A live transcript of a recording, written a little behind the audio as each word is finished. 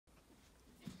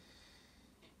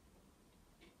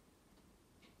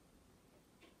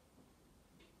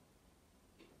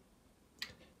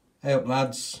Hey up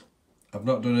lads, I've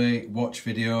not done a watch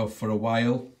video for a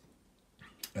while.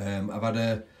 I've had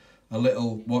a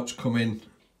little watch come in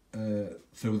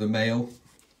through the mail.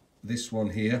 This one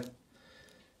here.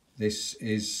 This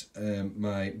is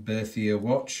my birth year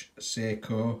watch,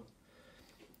 Seiko.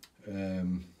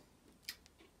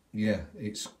 Yeah,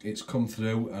 it's come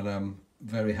through and I'm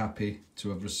very happy to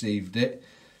have received it.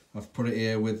 I've put it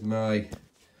here with my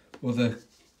other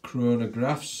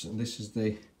chronographs, and this is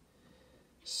the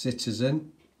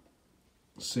Citizen,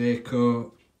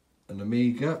 Seiko and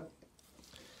Omega,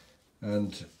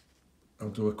 and I'll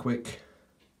do a quick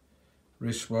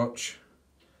wristwatch.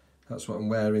 That's what I'm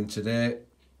wearing today,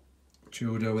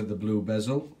 Tudor with the blue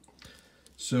bezel.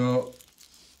 So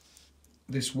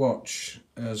this watch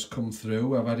has come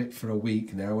through. I've had it for a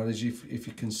week now, and as if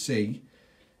you can see,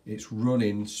 it's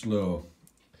running slow.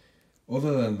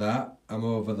 Other than that, I'm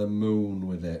over the moon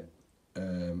with it.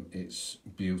 It's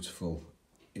beautiful.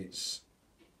 It's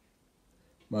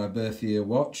my birth year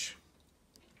watch,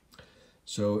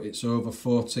 so it's over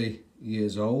 40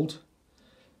 years old,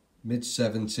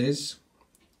 mid-70s.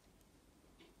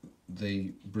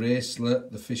 The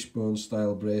bracelet, the fishbone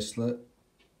style bracelet,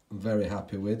 I'm very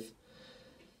happy with.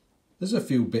 There's a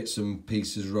few bits and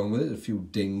pieces wrong with it, a few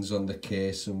dings on the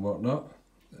case and whatnot,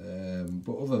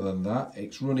 but other than that,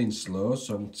 it's running slow,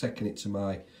 so I'm taking it to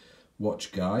my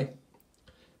watch guy.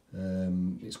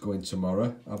 It's going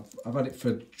tomorrow. I've had it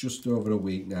for just over a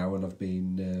week now, and I've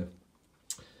been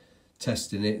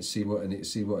testing it and see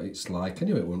what it's like. I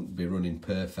knew it wouldn't be running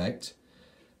perfect,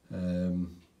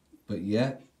 but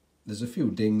yeah, there's a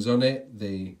few dings on it.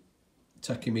 The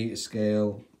tachymeter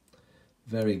scale,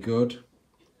 very good.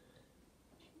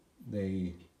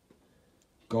 The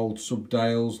gold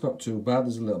subdials, not too bad.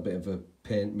 There's a little bit of a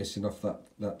paint missing off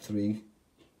that 3.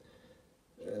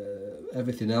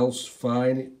 Everything else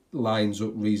fine. It lines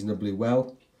up reasonably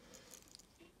well.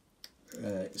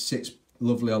 It sits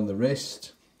lovely on the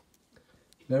wrist.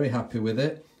 Very happy with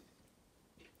it.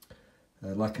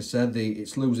 Like I said,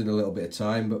 it's losing a little bit of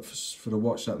time, but for a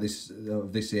watch at this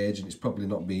age, and it's probably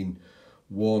not been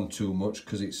worn too much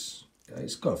because it's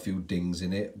got a few dings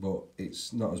in it, but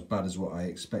it's not as bad as what I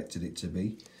expected it to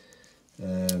be.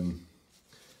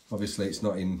 Obviously, it's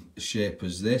not in shape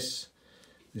as this.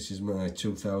 This is my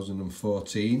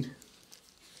 2014,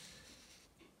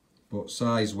 but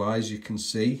size-wise, you can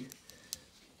see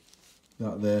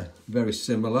that they're very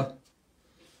similar.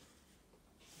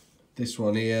 This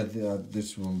one here,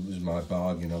 this one was my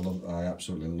bargain. I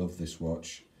absolutely love this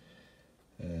watch.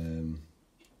 You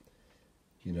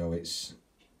know, it's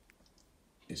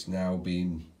now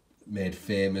been made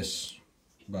famous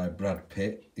by Brad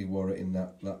Pitt. He wore it in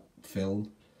that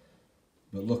film.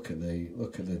 But look at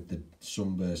the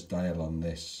sunburst dial on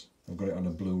this. I've got it on a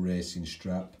blue racing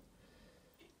strap.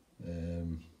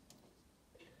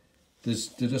 There's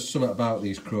just something about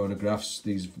these chronographs,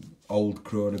 these old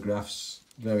chronographs.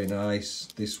 Very nice.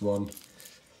 This one,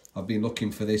 I've been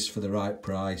looking for this for the right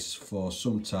price for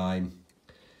some time.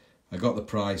 I got the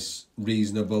price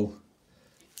reasonable.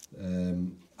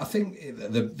 I think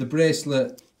the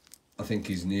bracelet, I think,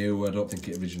 is new. I don't think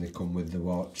it originally come with the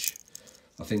watch.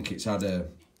 I think it's had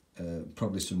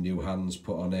probably some new hands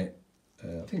put on it.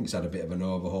 I think it's had a bit of an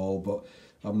overhaul, but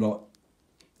I've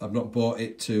not bought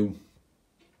it to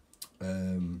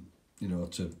you know,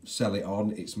 to sell it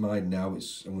on. It's mine now. I'm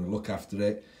going to look after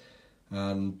it,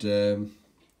 and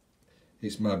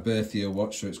it's my birth year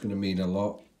watch, so it's going to mean a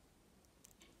lot.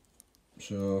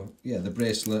 So yeah, the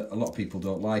bracelet, a lot of people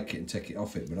don't like it and take it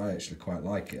off it, but I actually quite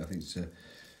like it. I think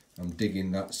I'm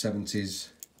digging that 70s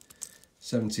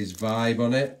vibe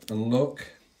on it and look,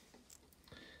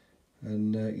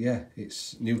 and yeah,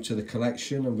 it's new to the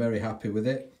collection. I'm very happy with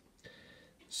it.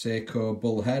 Seiko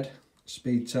bullhead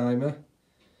speed timer,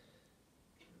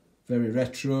 very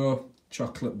retro,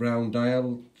 chocolate brown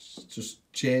dial. Just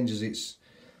changes its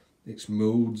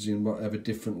moods in whatever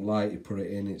different light you put it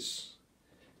in.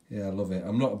 Yeah, I love it.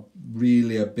 I'm not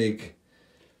really a big,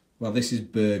 well, this is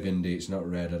burgundy, it's not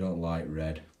red. I don't like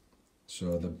red.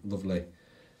 So the lovely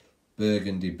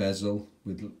burgundy bezel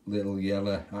with little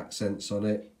yellow accents on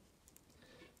it.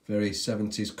 Very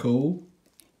 70s cool.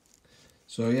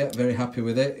 So yeah, very happy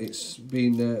with it. It's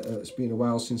been a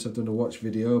while since I've done a watch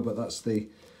video, but that's the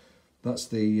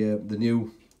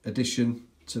new addition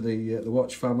to the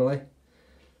watch family.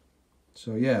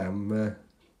 So yeah, I'm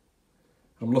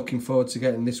looking forward to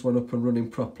getting this one up and running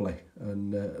properly,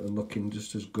 and looking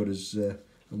just as good as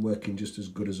and working just as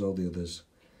good as all the others.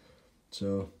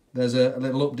 So there's a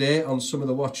little update on some of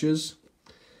the watches.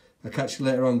 I'll catch you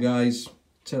later on, guys.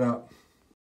 Ta-ra.